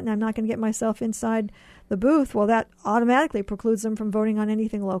about that and I'm not going to get myself inside the booth, well, that automatically precludes them from voting on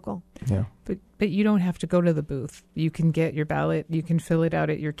anything local. Yeah. But you don't have to go to the booth. You can get your ballot, you can fill it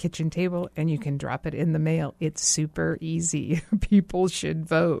out at your kitchen table, and you can drop it in the mail. It's super easy. People should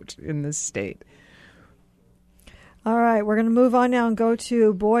vote in this state. All right, we're going to move on now and go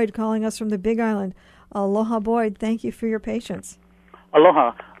to Boyd calling us from the Big Island. Aloha, Boyd. Thank you for your patience.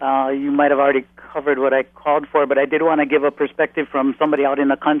 Aloha. You might have already covered what I called for, but I did want to give a perspective from somebody out in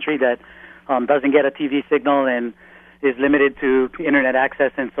the country that doesn't get a TV signal and is limited to internet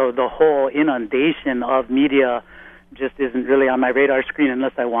access, and so the whole inundation of media just isn't really on my radar screen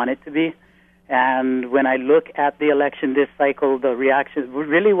unless I want it to be. And when I look at the election this cycle, the reaction,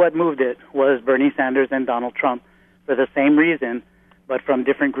 really what moved it was Bernie Sanders and Donald Trump for the same reason, but from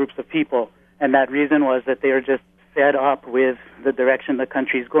different groups of people. And that reason was that they are just fed up with the direction the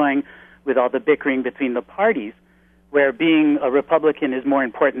country's going, with all the bickering between the parties, where being a Republican is more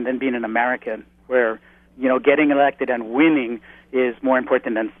important than being an American, where, getting elected and winning is more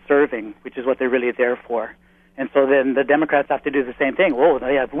important than serving, which is what they're really there for. And so then the Democrats have to do the same thing. Whoa,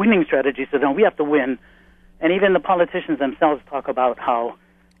 they have winning strategies, so then we have to win. And even the politicians themselves talk about how,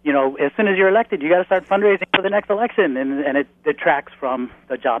 as soon as you're elected, you got to start fundraising for the next election, and it detracts from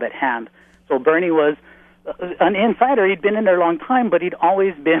the job at hand. So Bernie was an insider. He'd been in there a long time, but he'd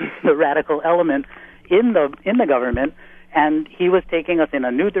always been the radical element in the government, and he was taking us in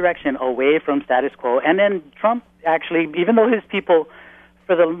a new direction away from status quo. And then Trump actually, even though his people,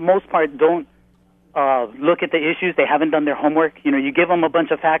 for the most part, don't look at the issues, they haven't done their homework. You give them a bunch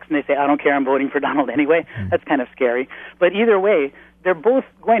of facts and they say, I don't care, I'm voting for Donald anyway. That's kind of scary. But either way, they're both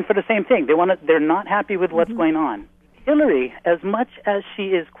going for the same thing. They're not happy with what's going on. Hillary, as much as she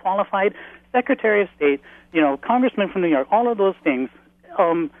is qualified, Secretary of State, Congressman from New York, all of those things,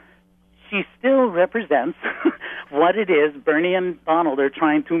 she still represents what it is Bernie and Donald are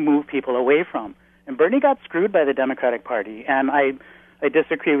trying to move people away from. And Bernie got screwed by the Democratic Party. And I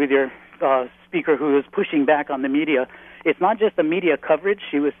disagree with your speaker who was pushing back on the media. It's not just the media coverage.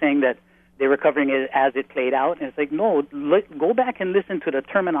 She was saying that they were covering it as it played out. And it's like, no, go back and listen to the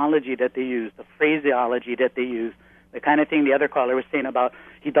terminology that they use, the phraseology that they use, the kind of thing the other caller was saying about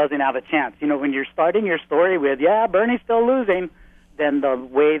he doesn't have a chance. When you're starting your story with, Bernie's still losing, then the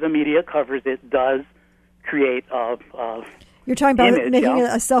way the media covers it does create a You're talking about image, making it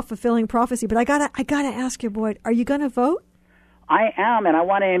a self-fulfilling prophecy. But I gotta ask you, Boyd, are you going to vote? I am, and I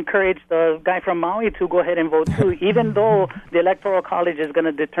want to encourage the guy from Maui to go ahead and vote too. Even though the Electoral College is going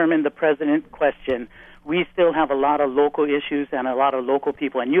to determine the president question, we still have a lot of local issues and a lot of local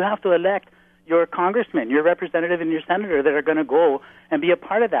people. And you have to elect your congressman, your representative, and your senator that are going to go and be a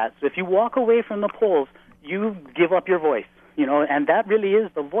part of that. So if you walk away from the polls, you give up your voice, and that really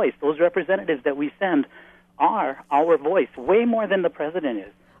is the voice. Those representatives that we send are our voice, way more than the president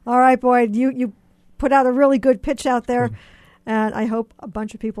is. All right, Boyd, you put out a really good pitch out there, and I hope a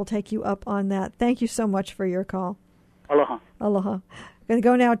bunch of people take you up on that. Thank you so much for your call. Aloha. Aloha. I'm going to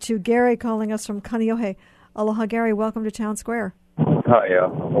go now to Gary calling us from Kaneohe. Aloha, Gary. Welcome to Town Square. Hi, I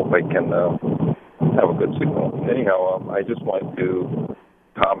hope I can have a good signal. Anyhow, I just wanted to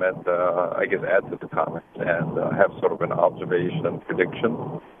comment, add to the comment and have sort of an observation and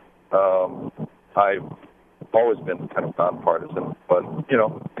prediction. I've always been kind of nonpartisan, but,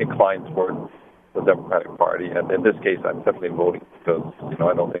 inclined toward the Democratic Party. And in this case, I'm definitely voting because,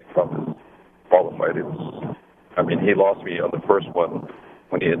 I don't think Trump is qualified. He lost me on the first one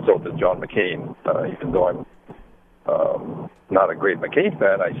when he insulted John McCain, even though I'm not a great McCain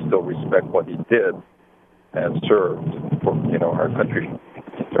fan, I still respect what he did and served for our country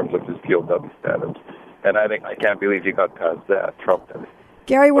in terms of his POW status. And I can't believe he got past that. Trump did.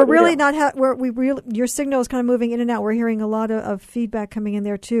 Gary, we're really not. Your signal is kind of moving in and out. We're hearing a lot of feedback coming in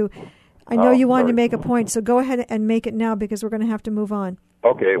there too. I know you wanted to make a point, so go ahead and make it now because we're going to have to move on.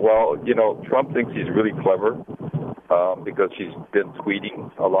 Okay. Well, Trump thinks he's really clever because he's been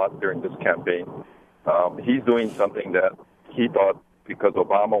tweeting a lot during this campaign. He's doing something that he thought, because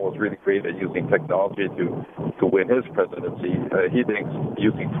Obama was really great at using technology to win his presidency, he thinks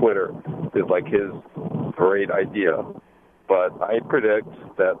using Twitter is like his great idea. But I predict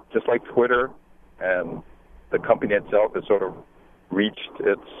that just like Twitter and the company itself is sort of reached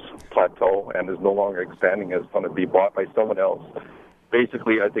its plateau and is no longer expanding, is going to be bought by someone else.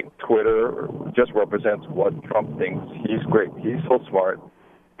 Basically, I think Twitter just represents what Trump thinks. He's great. He's so smart.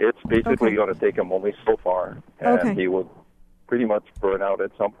 It's basically going to take him only so far, and he will pretty much burn out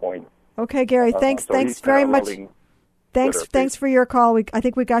at some point. Okay, Gary, thanks very much. Thanks for your call. I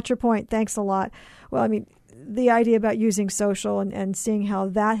think we got your point. Thanks a lot. Well, I mean, the idea about using social and seeing how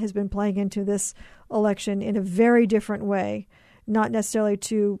that has been playing into this election in a very different way, not necessarily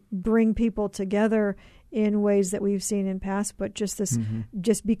to bring people together in ways that we've seen in past, but just this,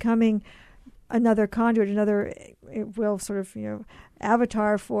 just becoming another conduit, another, well, sort of,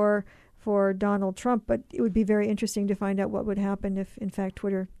 avatar for Donald Trump. But it would be very interesting to find out what would happen if, in fact,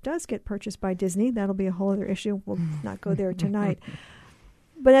 Twitter does get purchased by Disney. That'll be a whole other issue. We'll not go there tonight.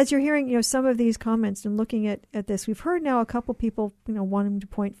 But as you're hearing, some of these comments and looking at this, we've heard now a couple people, wanting to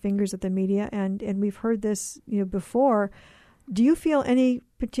point fingers at the media, and we've heard this, before. Do you feel any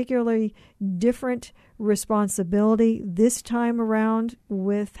particularly different responsibility this time around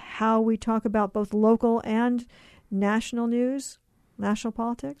with how we talk about both local and national news, national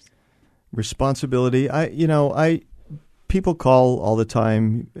politics? Responsibility. People call all the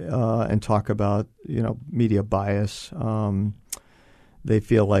time and talk about, media bias. They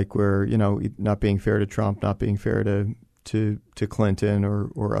feel like we're, not being fair to Trump, not being fair to Clinton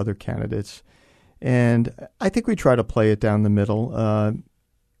or other candidates. And I think we try to play it down the middle.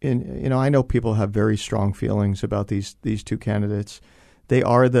 I know people have very strong feelings about these two candidates. They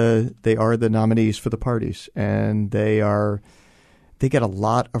are the nominees for the parties, and they get a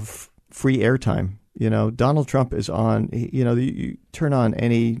lot of free airtime. Donald Trump is on. You turn on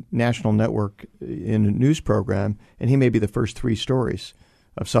any national network in a news program, and he may be the first three stories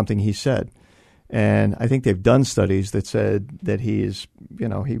of something he said. And I think they've done studies that said that he is,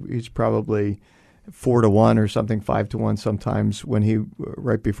 he's probably 4-1 or something, 5-1 sometimes when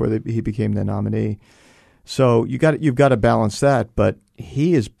right before he became the nominee. So you've got to balance that, but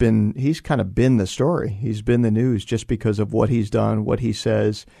he's kind of been the story. He's been the news just because of what he's done, what he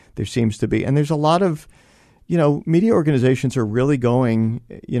says. There seems to be, and there's a lot of, media organizations are really going,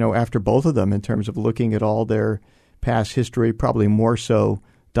 after both of them in terms of looking at all their past history, probably more so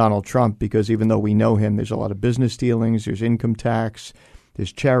Donald Trump, because even though we know him, there's a lot of business dealings, there's income tax,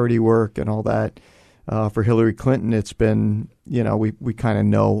 there's charity work and all that. For Hillary Clinton, it's been, we kind of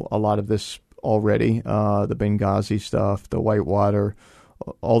know a lot of this already, the Benghazi stuff, the Whitewater,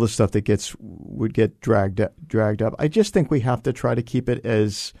 all the stuff that would get dragged up. I just think we have to try to keep it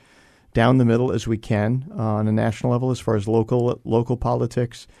as down the middle as we can on a national level. As far as local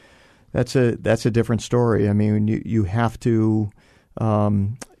politics, that's a different story. I mean, you have to,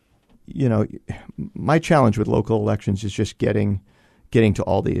 my challenge with local elections is just getting to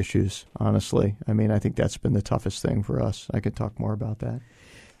all the issues, honestly. I mean, I think that's been the toughest thing for us. I could talk more about that.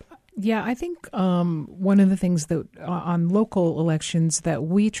 Yeah, I think one of the things that on local elections that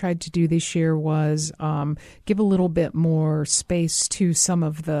we tried to do this year was give a little bit more space to some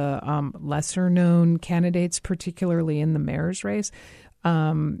of the lesser known candidates, particularly in the mayor's race.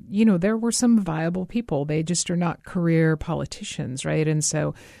 There were some viable people. They just are not career politicians, right? And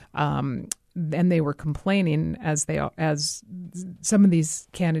so and they were complaining, as some of these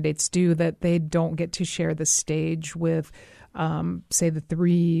candidates do, that they don't get to share the stage with, say, the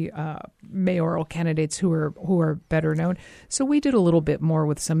three mayoral candidates who are better known. So we did a little bit more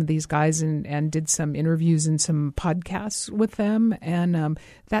with some of these guys and did some interviews and some podcasts with them, and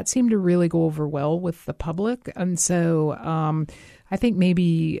that seemed to really go over well with the public. And so I think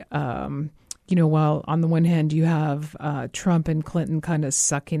maybe while on the one hand you have Trump and Clinton kind of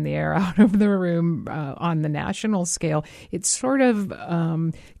sucking the air out of the room on the national scale, it sort of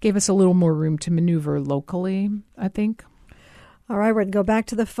gave us a little more room to maneuver locally, I think. All right, we're going to go back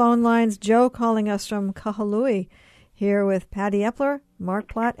to the phone lines. Joe calling us from Kahului here with Patti Epler, Mark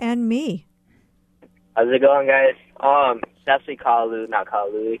Platte, and me. How's it going, guys? It's actually Kahului, not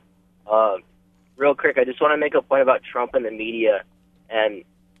Kahului. Real quick, I just want to make a point about Trump and the media. And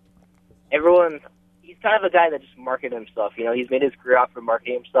he's kind of a guy that just marketed himself. He's made his career out for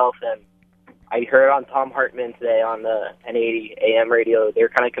marketing himself. And I heard on Tom Hartman today on the 1080 AM radio, they were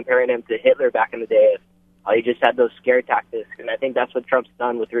kind of comparing him to Hitler back in the day. He just had those scare tactics. And I think that's what Trump's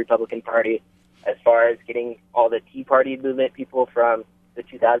done with the Republican Party as far as getting all the Tea Party movement people from the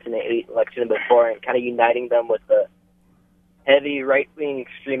 2008 election before and kind of uniting them with the heavy right-wing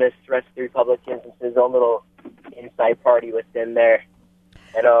extremist rest of the Republicans into his own little inside party within there.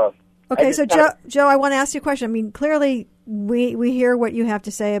 And okay, so Joe, I want to ask you a question. I mean, clearly we hear what you have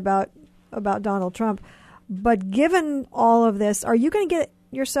to say about Donald Trump, but given all of this, are you going to get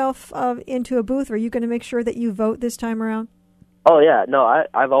yourself into a booth? Or are you going to make sure that you vote this time around? Oh, yeah. No,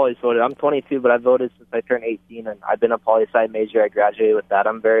 I've always voted. I'm 22, but I've voted since I turned 18, and I've been a poli-sci major. I graduated with that.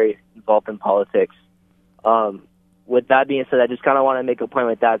 I'm very involved in politics. With that being said, I just kind of want to make a point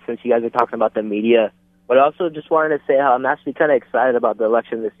with that since you guys are talking about the media. But I also just wanted to say how I'm actually kind of excited about the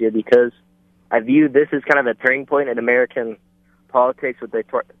election this year because I view this as kind of a turning point in American politics with as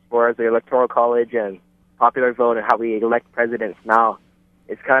far as the Electoral College and popular vote and how we elect presidents now.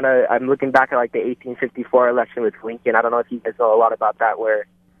 It's kind of, I'm looking back at like the 1854 election with Lincoln. I don't know if you guys know a lot about that, where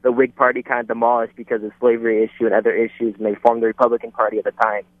the Whig Party kind of demolished because of slavery issue and other issues, and they formed the Republican Party at the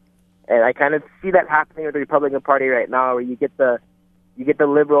time. And I kind of see that happening with the Republican Party right now, where you get the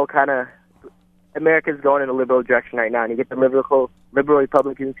liberal kind of, America's going in a liberal direction right now, and you get the liberal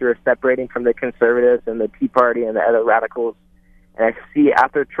Republicans who are separating from the conservatives and the Tea Party and the other radicals. And I see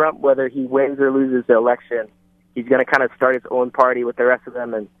after Trump, whether he wins or loses the election, he's going to kind of start his own party with the rest of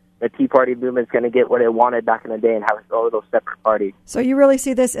them, and the Tea Party movement's going to get what it wanted back in the day and have all of those separate parties. So you really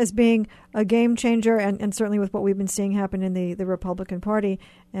see this as being a game changer, and certainly with what we've been seeing happen in the Republican Party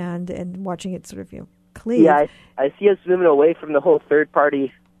and watching it sort of cleave. Yeah, I see us moving away from the whole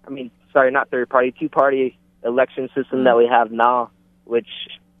two-party election system that we have now, which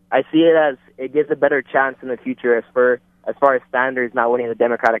I see it as it gives a better chance in the future as far as Sanders not winning the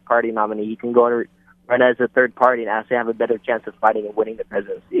Democratic Party nominee. He can go and run as a third party and actually have a better chance of fighting and winning the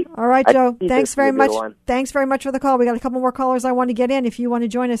presidency. All right, Joe. Thanks very much. Thanks very much for the call. We got a couple more callers I want to get in. If you want to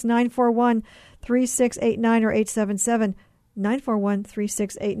join us, 941-3689 or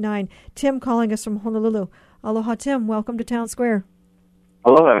 877-941-3689. Tim calling us from Honolulu. Aloha, Tim. Welcome to Town Square.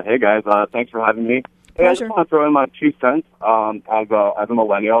 Hello. Hey, guys. Thanks for having me. Hey, I just want to throw in my 2 cents. As a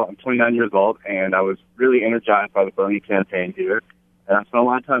millennial, I'm 29 years old, and I was really energized by the Bernie campaign here. And I spent a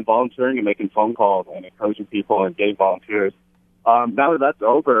lot of time volunteering and making phone calls and encouraging people and getting volunteers. Now that that's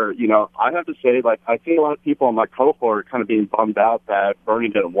over, I have to say, I see a lot of people in my cohort kind of being bummed out that Bernie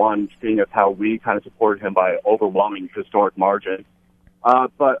didn't win, seeing as how we kind of supported him by overwhelming historic margin.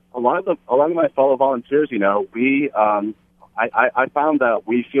 But a lot of my fellow volunteers, I found that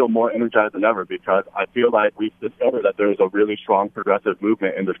we feel more energized than ever because I feel like we've discovered that there's a really strong progressive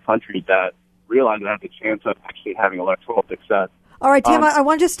movement in this country that realizes it has a chance of actually having electoral success. All right, Tim, I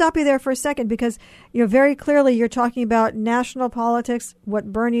want to just stop you there for a second because very clearly you're talking about national politics,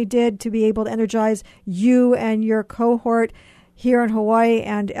 what Bernie did to be able to energize you and your cohort here in Hawaii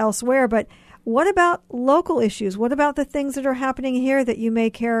and elsewhere. But what about local issues? What about the things that are happening here that you may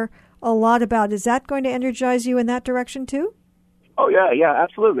care a lot about? Is that going to energize you in that direction too? Oh, yeah,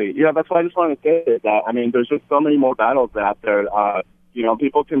 absolutely. Yeah, that's why I just wanted to say that. I mean, there's just so many more battles out there.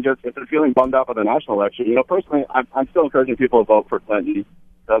 People can just, if they're feeling bummed out by the national election, personally, I'm still encouraging people to vote for Clinton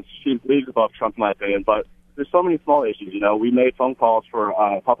because she leads above Trump, in my opinion. But there's so many small issues. We made phone calls for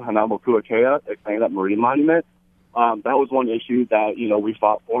Papahanaumokuakea, explaining that marine monument. That was one issue that, we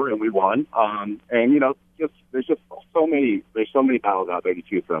fought for and we won. There's so many battles out there to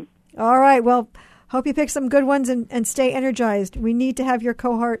choose from. All right. Well, hope you pick some good ones and stay energized. We need to have your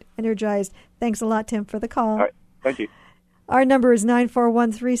cohort energized. Thanks a lot, Tim, for the call. All right. Thank you. Our number is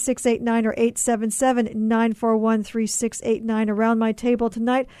 941-3689 or 877-941-3689. Around my table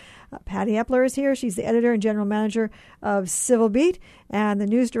tonight, Patti Epler is here. She's the editor and general manager of Civil Beat, and the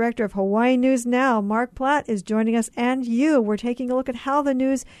news director of Hawaii News Now, Mark Platte, is joining us. And we're taking a look at how the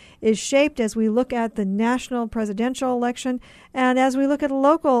news is shaped as we look at the national presidential election and as we look at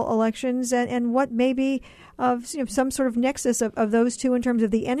local elections and what may be of some sort of nexus of those two in terms of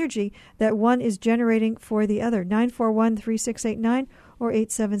the energy that one is generating for the other. 941-3689 or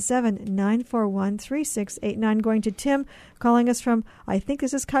 877-941-3689. Going to Tim, calling us from, I think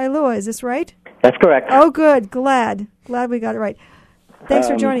this is Kailua. Is this right? That's correct. Oh, good. Glad we got it right. Thanks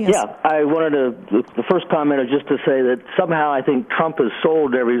for joining us. Yeah, I wanted to, the first comment is just to say that somehow I think Trump has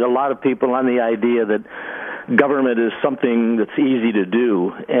sold a lot of people on the idea that government is something that's easy to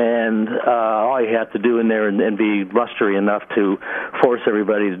do, and all you have to do in there and be blustery enough to force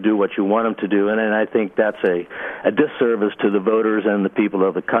everybody to do what you want them to do. And I think that's a disservice to the voters and the people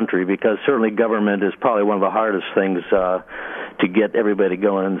of the country, because certainly government is probably one of the hardest things to get everybody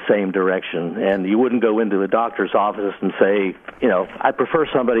going in the same direction. And you wouldn't go into a doctor's office and say, I prefer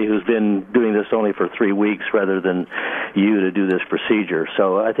somebody who's been doing this only for 3 weeks rather than you to do this procedure.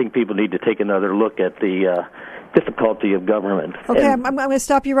 So I think people need to take another look at the difficulty of government. Okay, I'm going to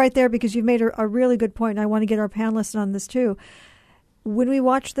stop you right there because you've made a really good point, and I want to get our panelists on this too. When we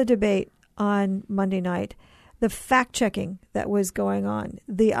watched the debate on Monday night, the fact-checking that was going on,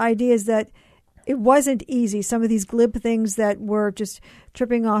 the idea is that it wasn't easy. Some of these glib things that were just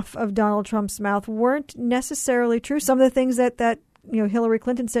tripping off of Donald Trump's mouth weren't necessarily true. Some of the things that Hillary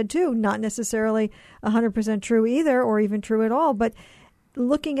Clinton said too, not necessarily 100% true either, or even true at all. But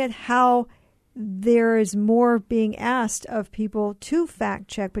looking at how there is more being asked of people to fact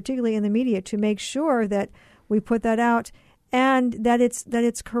check, particularly in the media, to make sure that we put that out and that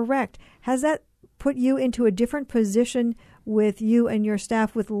it's correct. Has that put you into a different position with you and your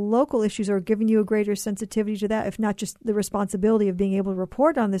staff with local issues, or given you a greater sensitivity to that, if not just the responsibility of being able to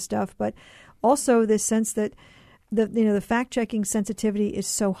report on this stuff, but also this sense that the fact-checking sensitivity is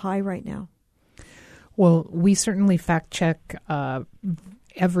so high right now? Well, we certainly fact-check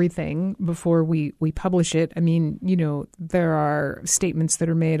everything before we publish it. I mean, there are statements that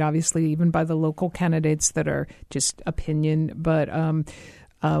are made, obviously, even by the local candidates that are just opinion, but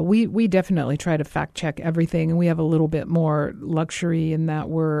we definitely try to fact check everything, and we have a little bit more luxury in that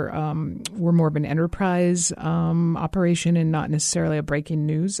we're more of an enterprise operation and not necessarily a breaking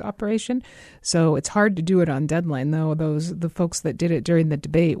news operation. So it's hard to do it on deadline, though. The folks that did it during the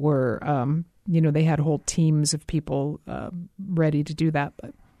debate were, they had whole teams of people ready to do that,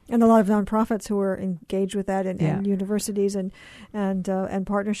 but. And a lot of nonprofits who are engaged with that, and universities and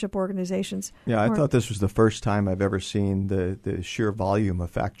partnership organizations. Yeah, I thought this was the first time I've ever seen the sheer volume of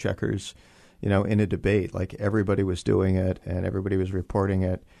fact checkers, in a debate. Like everybody was doing it, and everybody was reporting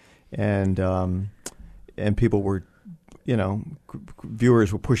it, and people were,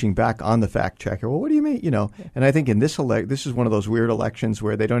 viewers were pushing back on the fact checker. Well, what do you mean? And I think in this is one of those weird elections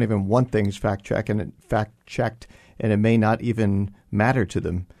where they don't even want things fact checked, and it may not even matter to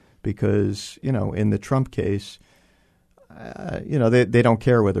them. Because, in the Trump case, they don't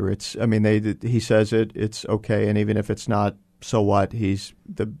care whether it's, he says it's okay. And even if it's not, so what? He's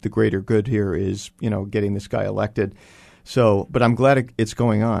the greater good here is, getting this guy elected. So, but I'm glad it's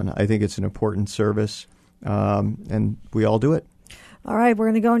going on. I think it's an important service, and we all do it. All right, we're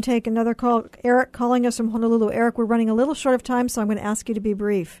going to go and take another call. Eric calling us from Honolulu. Eric, we're running a little short of time, so I'm going to ask you to be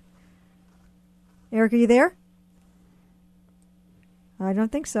brief. Eric, are you there? I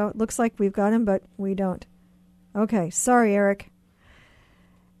don't think so. It looks like we've got him, but we don't. Okay. Sorry, Eric.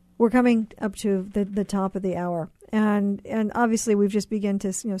 We're coming up to the top of the hour. And obviously we've just begun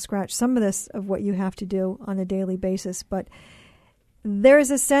to scratch some of this of what you have to do on a daily basis. But there is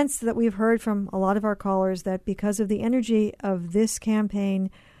a sense that we've heard from a lot of our callers that because of the energy of this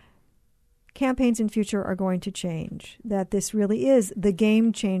campaign, campaigns in future are going to change, that this really is the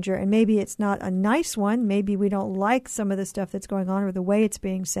game changer. And maybe it's not a nice one. Maybe we don't like some of the stuff that's going on or the way it's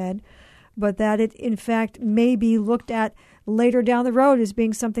being said, but that it, in fact, may be looked at later down the road as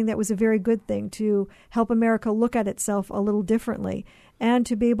being something that was a very good thing to help America look at itself a little differently and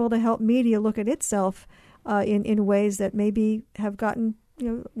to be able to help media look at itself in ways that maybe have gotten,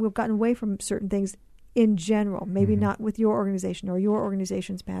 we've gotten away from certain things in general, maybe not with your organization or your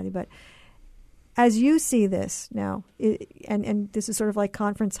organizations, Patti, but as you see this now, and this is sort of like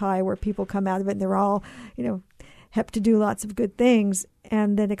conference high where people come out of it and they're all, hep to do lots of good things,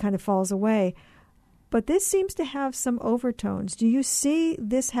 and then it kind of falls away. But this seems to have some overtones. Do you see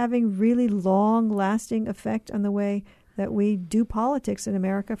this having really long-lasting effect on the way that we do politics in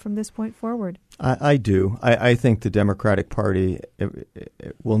America from this point forward? I do. I think the Democratic Party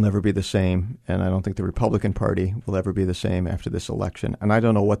it will never be the same, and I don't think the Republican Party will ever be the same after this election. And I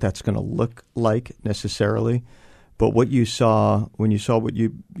don't know what that's going to look like necessarily, but what you saw when you saw what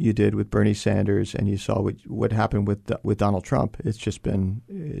you did with Bernie Sanders and you saw what happened with Donald Trump, it's been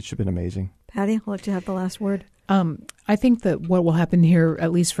amazing. Patti, I'll let you have the last word. I think that what will happen here,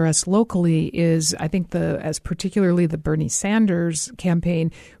 at least for us locally, is I think as particularly the Bernie Sanders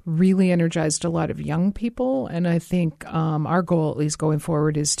campaign really energized a lot of young people. And I think our goal, at least going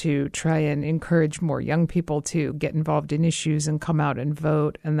forward, is to try and encourage more young people to get involved in issues and come out and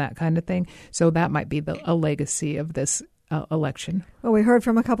vote and that kind of thing. So that might be a legacy of this election. Well, we heard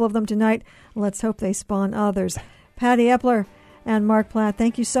from a couple of them tonight. Let's hope they spawn others. Patti Epler and Mark Platte,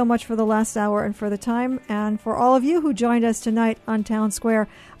 thank you so much for the last hour and for the time, and for all of you who joined us tonight on Town Square.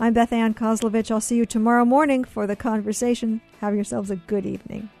 I'm Beth Ann Kozlovich. I'll see you tomorrow morning for The Conversation. Have yourselves a good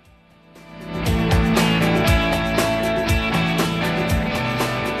evening.